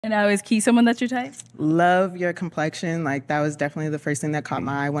And now is Key someone that's your type? Love your complexion. Like that was definitely the first thing that caught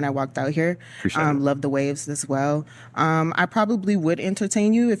my eye when I walked out here. Appreciate it. Love the waves as well. I probably would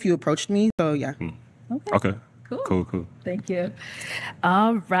entertain you if you approached me. So yeah. Okay. Cool. Cool. Thank you.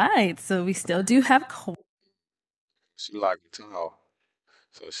 All right. So we still do have She like me tall.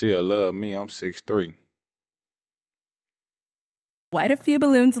 So she'll love me. I'm 6'3". quite a few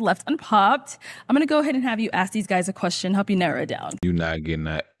balloons left unpopped. I'm going to go ahead and have you ask these guys a question, help you narrow it down. You not getting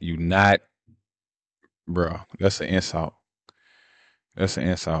that. You not, bro. That's an insult. That's an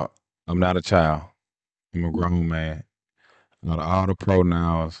insult. I'm not a child. I'm a grown man. Out of all the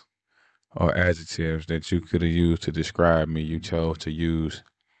pronouns or adjectives that you could have used to describe me, you chose to use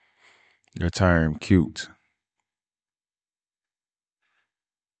the term cute.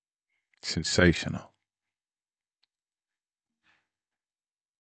 Sensational.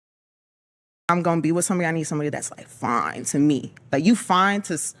 I'm gonna be with somebody. I need somebody that's like fine to me. Like you fine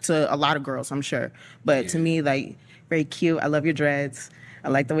to a lot of girls, I'm sure, but to me, like very cute. I love your dreads. I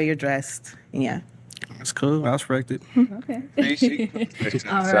like the way you're dressed. And yeah. That's cool. I respect it. Okay.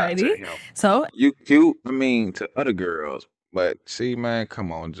 Alrighty. So You cute, I mean, to other girls. But see, man,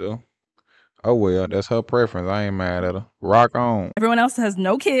 come on, Joe. Oh well, that's her preference. I ain't mad at her. Rock on. everyone else has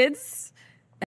no kids.